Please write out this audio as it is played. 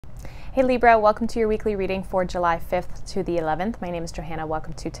Hey Libra, welcome to your weekly reading for July 5th to the 11th. My name is Johanna.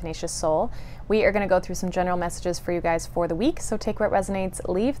 Welcome to Tenacious Soul. We are going to go through some general messages for you guys for the week, so take what resonates,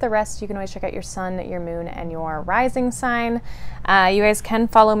 leave the rest. You can always check out your sun, your moon, and your rising sign. You guys can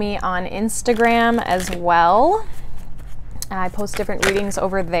follow me on Instagram as well. I post different readings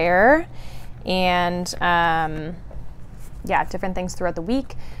over there and yeah, different things throughout the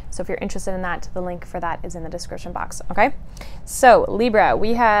week. So if you're interested in that, the link for that is in the description box, okay? So Libra,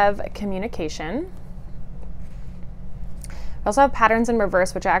 we have communication. We also have patterns in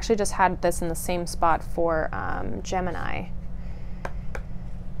reverse, which I actually just had this in the same spot for Gemini.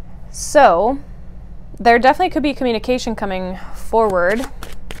 So there definitely could be communication coming forward,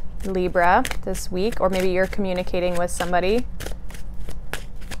 Libra, this week, or maybe you're communicating with somebody.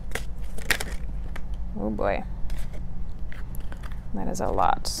 Oh boy. That is a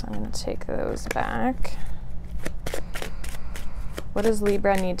lot. So I'm going to take those back. What does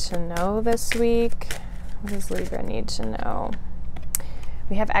Libra need to know this week? What does Libra need to know?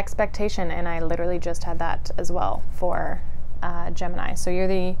 We have expectation, and I literally just had that as well for Gemini.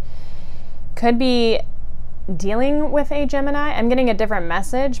 So could be dealing with a Gemini. I'm getting a different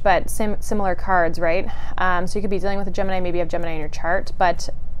message, but similar cards, right? So you could be dealing with a Gemini, maybe you have Gemini in your chart, but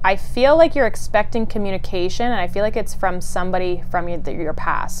I feel like you're expecting communication, and I feel like it's from somebody from your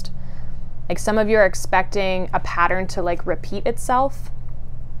past. Like some of you are expecting a pattern to like repeat itself.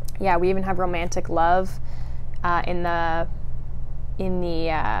 Yeah, we even have romantic love or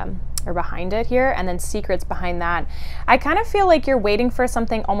behind it here, and then secrets behind that. I kind of feel like you're waiting for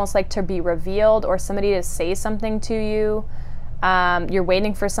something almost like to be revealed, or somebody to say something to you. You're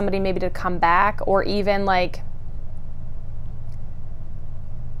waiting for somebody maybe to come back, or even like,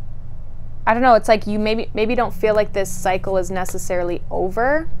 I don't know, it's like you maybe don't feel like this cycle is necessarily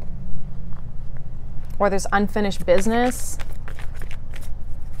over, or there's unfinished business.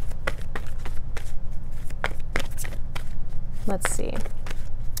 Let's see.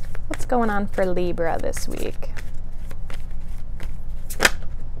 What's going on for Libra this week?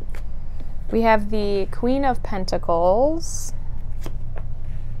 We have the Queen of Pentacles,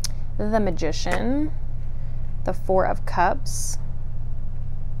 the Magician, the Four of Cups.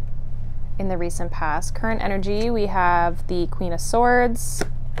 In the recent past. Current energy, we have the Queen of Swords,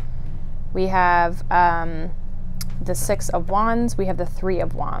 we have the Six of Wands, we have the Three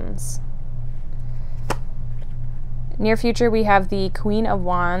of Wands. Near future, we have the Queen of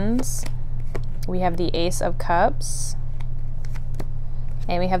Wands, we have the Ace of Cups,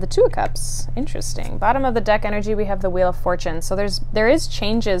 and we have the Two of Cups. Interesting. Bottom of the deck energy, we have the Wheel of Fortune. So there is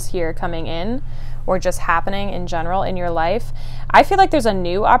changes here coming in, or just happening in general in your life. I feel like there's a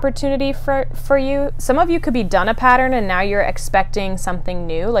new opportunity for you. Some of you could be done a pattern and now you're expecting something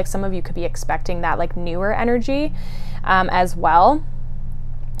new. Like some of you could be expecting that like newer energy as well.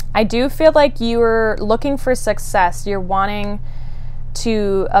 I do feel like you're looking for success. You're wanting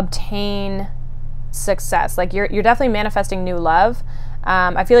to obtain success. Like you're definitely manifesting new love.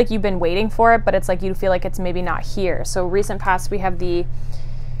 I feel like you've been waiting for it, but it's like you feel like it's maybe not here. So recent past, we have the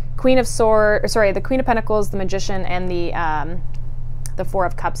Queen of the Queen of Pentacles, the Magician, and the Four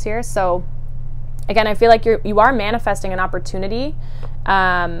of Cups here. So again, I feel like you are manifesting an opportunity.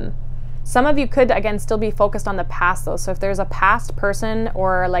 Some of you could, again, still be focused on the past though. So if there's a past person,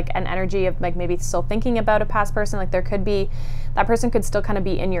 or like an energy of like maybe still thinking about a past person, like there could be, that person could still kind of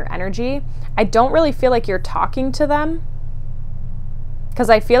be in your energy. I don't really feel like you're talking to them, because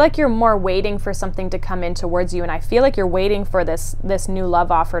I feel like you're more waiting for something to come in towards you, and I feel like you're waiting for this new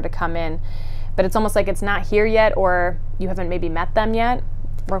love offer to come in, but it's almost like it's not here yet, or you haven't maybe met them yet.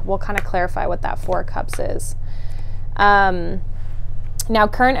 We'll kind of clarify what that Four of Cups is. Now,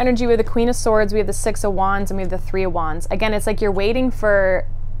 current energy, we have the Queen of Swords, we have the Six of Wands, and we have the Three of Wands. Again, it's like you're waiting for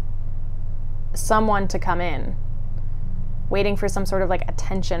someone to come in, waiting for some sort of like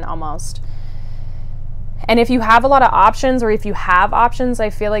attention almost. And if you have a lot of options, or if you have options,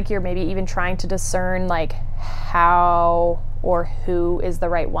 I feel like you're maybe even trying to discern like how or who is the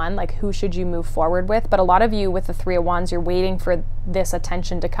right one, like who should you move forward with. But a lot of you with the Three of Wands, you're waiting for this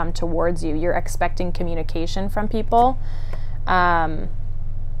attention to come towards you. You're expecting communication from people.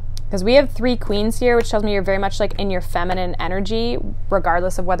 Because we have three queens here, which tells me you're very much like in your feminine energy,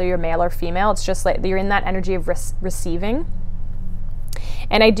 regardless of whether you're male or female. It's just like you're in that energy of receiving.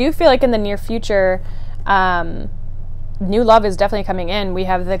 And I do feel like in the near future, new love is definitely coming in. We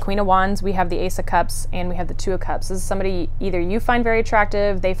have the Queen of Wands, we have the Ace of Cups, and we have the Two of Cups. This is somebody either you find very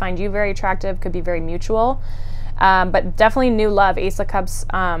attractive, they find you very attractive, could be very mutual. But definitely new love, Ace of Cups,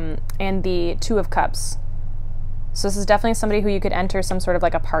 and the Two of Cups. So this is definitely somebody who you could enter some sort of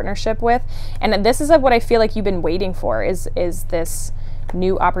like a partnership with. And this is what I feel like you've been waiting for, is this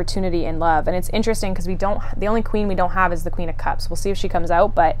new opportunity in love. And it's interesting because the only queen we don't have is the Queen of Cups. We'll see if she comes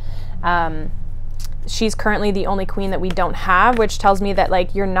out, but she's currently the only queen that we don't have, which tells me that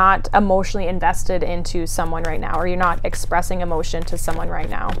like you're not emotionally invested into someone right now, or you're not expressing emotion to someone right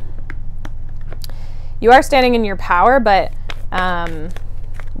now. You are standing in your power, but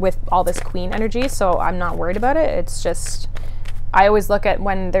with all this queen energy, so I'm not worried about it. It's just, I always look at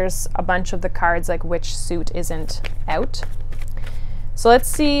when there's a bunch of the cards, like which suit isn't out. So let's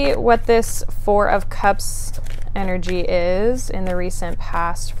see what this Four of Cups energy is in the recent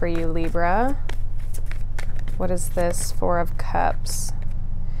past for you, Libra. What is this Four of Cups?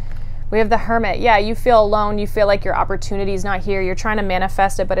 We have the Hermit. Yeah, you feel alone. You feel like your opportunity is not here. You're trying to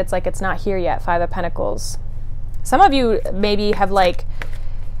manifest it, but it's like it's not here yet. Five of Pentacles. Some of you maybe have like,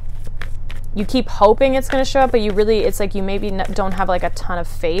 you keep hoping it's going to show up, but you really, it's like you maybe don't have like a ton of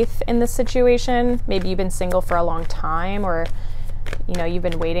faith in this situation. Maybe you've been single for a long time, or you know, you've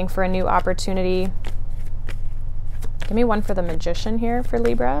been waiting for a new opportunity. Give me one for the Magician here for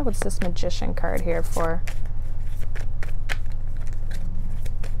Libra. What's this Magician card here for?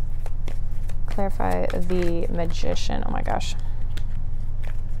 Clarify the Magician. Oh my gosh.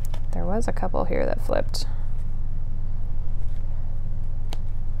 There was a couple here that flipped.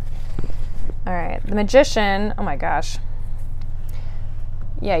 All right, the Magician. Oh my gosh.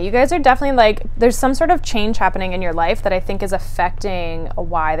 Yeah, you guys are definitely like, there's some sort of change happening in your life that I think is affecting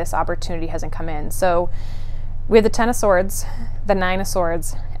why this opportunity hasn't come in. So we have the Ten of Swords, the Nine of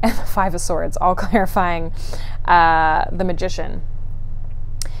Swords, and the Five of Swords, all clarifying the Magician.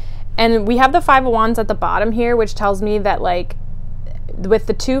 And we have the Five of Wands at the bottom here, which tells me that like with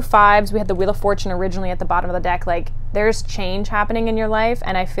the two fives, we had the Wheel of Fortune originally at the bottom of the deck. Like there's change happening in your life,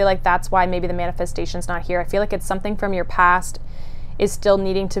 and I feel like that's why maybe the manifestation's not here. I feel like it's something from your past is still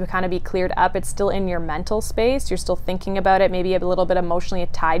needing to kind of be cleared up. It's still in your mental space. You're still thinking about it, maybe a little bit emotionally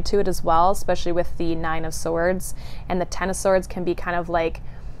tied to it as well, especially with the Nine of Swords. And the Ten of Swords can be kind of like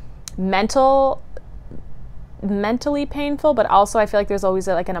mentally painful, but also I feel like there's always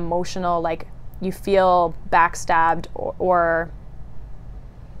like an emotional, like you feel backstabbed, or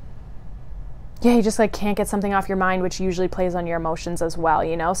yeah, you just like can't get something off your mind, which usually plays on your emotions as well,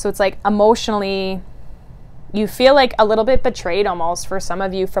 you know? So it's like emotionally, you feel like a little bit betrayed almost for some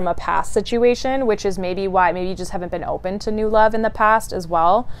of you from a past situation, which is maybe why maybe you just haven't been open to new love in the past as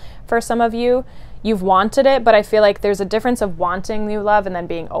well. For some of you, you've wanted it, but I feel like there's a difference of wanting new love and then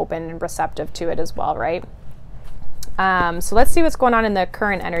being open and receptive to it as well, right? So let's see what's going on in the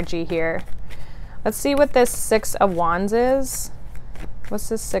current energy here. Let's see what this Six of Wands is. What's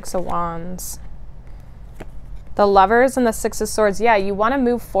this Six of Wands? The Lovers and the Six of Swords. Yeah, you want to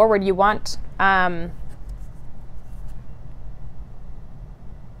move forward. You want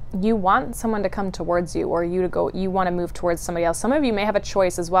someone to come towards you, or you to go, you want to move towards somebody else. Some of you may have a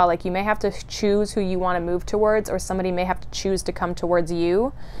choice as well. Like you may have to choose who you want to move towards, or somebody may have to choose to come towards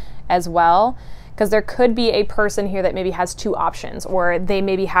you as well. Because there could be a person here that maybe has two options, or they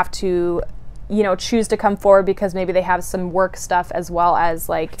maybe have to, you know, choose to come forward because maybe they have some work stuff as well as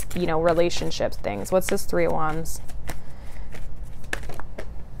like, you know, relationships things. What's this Three of Wands?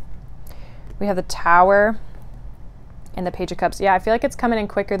 We have the Tower and the Page of Cups. Yeah, I feel like it's coming in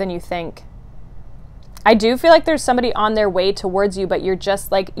quicker than you think. I do feel like there's somebody on their way towards you, but you're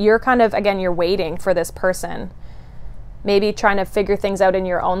just like, you're kind of, again, you're waiting for this person. Maybe trying to figure things out in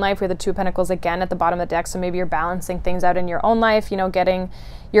your own life. We have the Two of Pentacles again at the bottom of the deck. So maybe you're balancing things out in your own life, you know, getting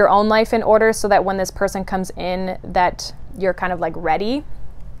your own life in order so that when this person comes in, that you're kind of like ready.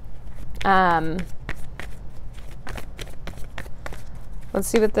 Let's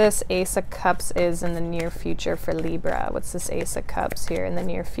see what this Ace of Cups is in the near future for Libra. What's this Ace of Cups here in the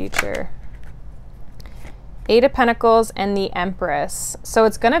near future? Eight of Pentacles and the Empress. So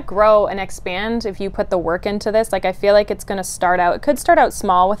it's going to grow and expand if you put the work into this. Like I feel like it's going to start out, it could start out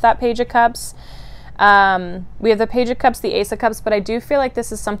small with that Page of Cups. We have the Page of Cups, the Ace of Cups, but I do feel like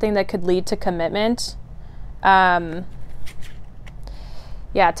this is something that could lead to commitment. Yeah,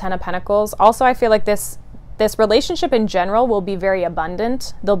 Ten of Pentacles. Also, I feel like this relationship in general will be very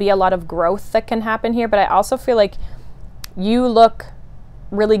abundant. There'll be a lot of growth that can happen here, but I also feel like you look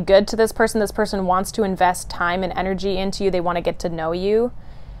really good to this person. This person wants to invest time and energy into you. They want to get to know you.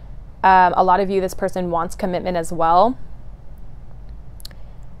 A lot of you, this person wants commitment as well.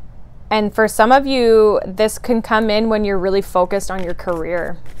 And for some of you, this can come in when you're really focused on your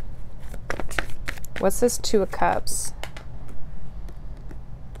career. What's this Two of Cups?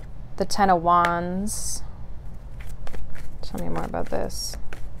 The Ten of Wands. Tell me more about this.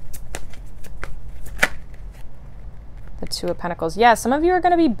 The Two of Pentacles. Yeah, some of you are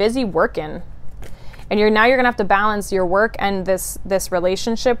going to be busy working. And now you're gonna have to balance your work and this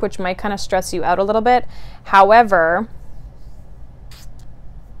relationship, which might kind of stress you out a little bit. However,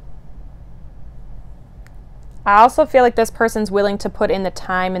 I also feel like this person's willing to put in the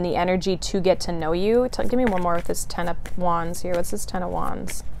time and the energy to get to know you. Give me one more with this 10 of Wands here. What's this 10 of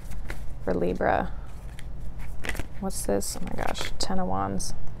Wands for Libra? What's this? Oh my gosh, 10 of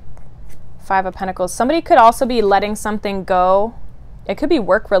Wands. 5 of Pentacles. Somebody could also be letting something go. It could be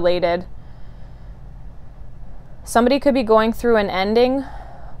work related. Somebody could be going through an ending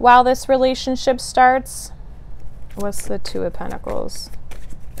while this relationship starts. What's the 2 of Pentacles?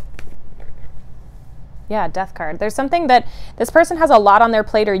 Yeah, Death card. There's something that this person has a lot on their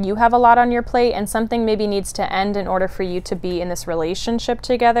plate, or you have a lot on your plate, and something maybe needs to end in order for you to be in this relationship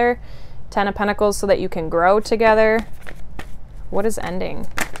together. 10 of Pentacles, so that you can grow together. What is ending?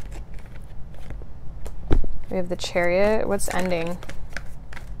 We have the Chariot. What's ending?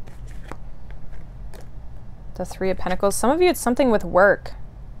 The 3 of Pentacles. Some of you, it's something with work.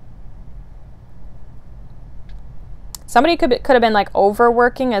 Somebody could have been like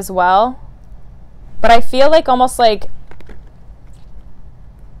overworking as well. But I feel like almost like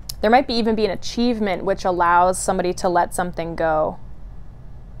there might even be an achievement which allows somebody to let something go.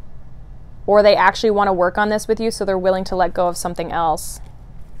 Or they actually want to work on this with you, so they're willing to let go of something else.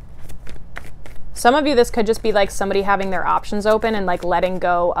 Some of you, this could just be like somebody having their options open and like letting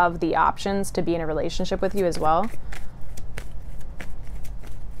go of the options to be in a relationship with you as well.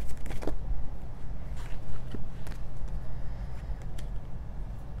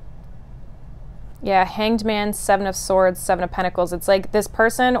 Yeah, Hanged Man, 7 of Swords, 7 of Pentacles. It's like this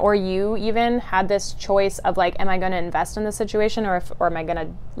person or you even had this choice of like, am I going to invest in this situation or am I going to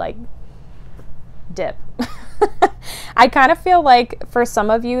like dip? I kind of feel like for some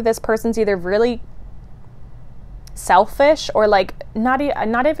of you, this person's either really selfish or like not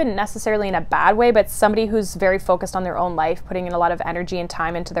even necessarily in a bad way, but somebody who's very focused on their own life, putting in a lot of energy and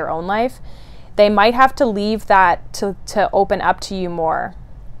time into their own life. They might have to leave that to open up to you more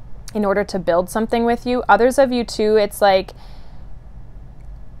in order to build something with you. Others of you too, it's like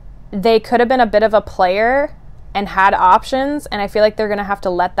they could have been a bit of a player and had options, and I feel like they're gonna have to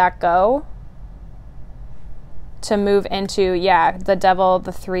let that go to move into, yeah, the Devil,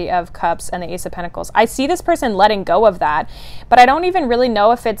 the 3 of Cups, and the Ace of Pentacles. I see this person letting go of that, but I don't even really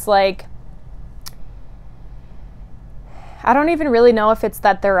know if it's like, I don't even really know if it's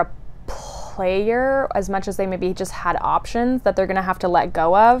that they're a player as much as they maybe just had options that they're gonna have to let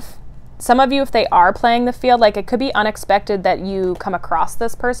go of. Some of you, if they are playing the field, like it could be unexpected that you come across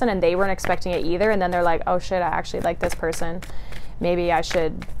this person and they weren't expecting it either, and then they're like, oh shit, I actually like this person. Maybe I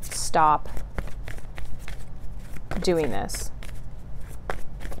should stop doing this.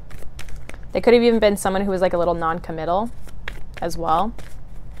 They could have even been someone who was like a little non-committal as well.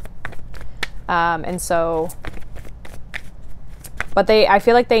 And so, but I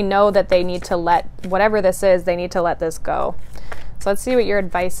feel like they know that they need to let, whatever this is, they need to let this go. So let's see what your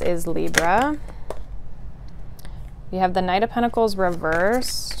advice is, Libra. You have the Knight of Pentacles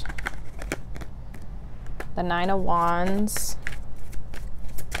reversed, the 9 of Wands.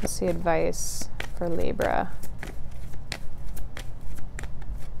 Let's see advice for Libra.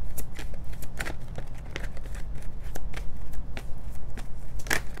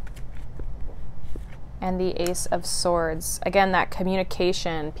 And the Ace of Swords. Again, that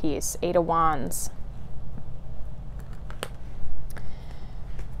communication piece, 8 of Wands.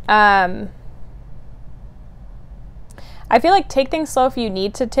 I feel like take things slow if you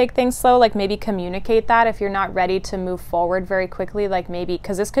need to take things slow, like maybe communicate that if you're not ready to move forward very quickly, like maybe,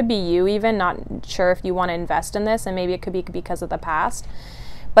 because this could be you even, not sure if you want to invest in this, and maybe it could be because of the past.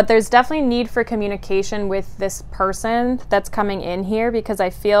 But there's definitely need for communication with this person that's coming in here, because I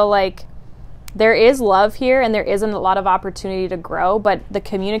feel like there is love here and there isn't a lot of opportunity to grow, but the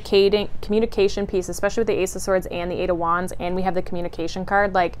communication piece, especially with the Ace of Swords and the 8 of Wands, and we have the communication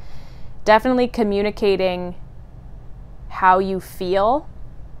card, like definitely communicating how you feel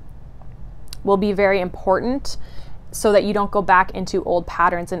will be very important so that you don't go back into old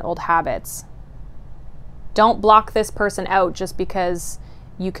patterns and old habits. Don't block this person out just because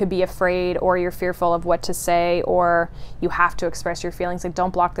you could be afraid or you're fearful of what to say or you have to express your feelings. Like,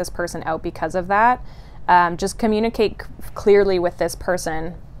 don't block this person out because of that. Just communicate clearly with this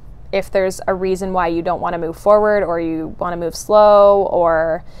person if there's a reason why you don't want to move forward or you want to move slow,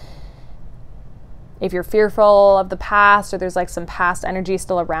 or if you're fearful of the past or there's like some past energy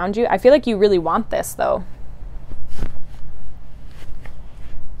still around you. I feel like you really want this though.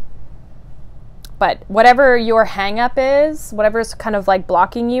 But whatever your hang up is, whatever's kind of like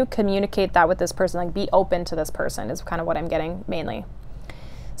blocking you, communicate that with this person. Like, be open to this person is kind of what I'm getting mainly.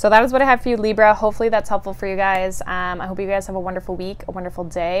 So that is what I have for you, Libra. Hopefully that's helpful for you guys. I hope you guys have a wonderful week, a wonderful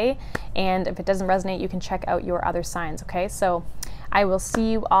day. And if it doesn't resonate, you can check out your other signs, okay? So I will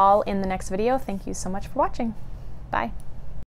see you all in the next video. Thank you so much for watching. Bye.